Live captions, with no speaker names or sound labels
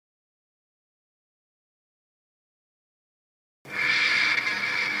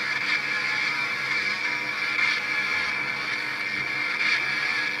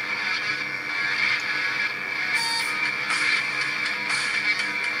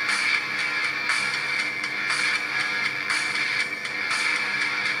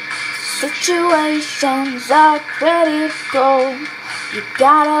Situations are critical. You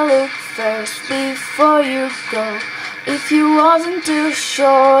gotta look first before you go. If you wasn't too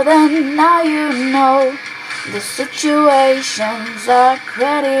sure, then now you know. The situations are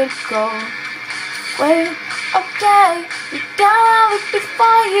critical. Wait, okay, you gotta look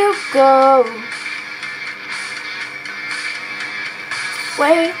before you go.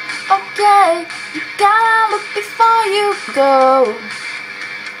 Wait, okay, you gotta look before you go.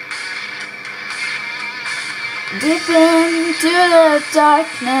 Deep into the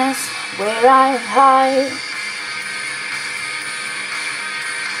darkness where I hide,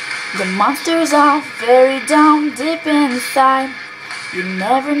 the monsters are very down deep inside. You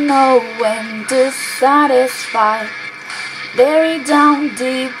never know when to satisfy. Very down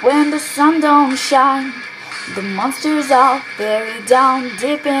deep when the sun don't shine. The monsters are very down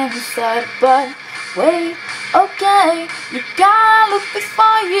deep inside. But wait, okay, you gotta look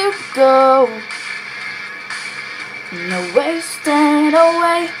before you go. No wasting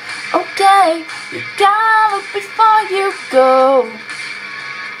away, okay, you gotta look before you go.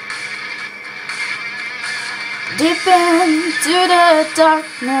 Deep into the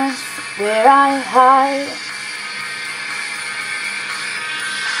darkness where I hide,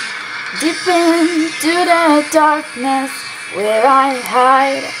 deep into the darkness where I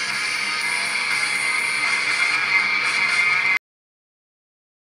hide.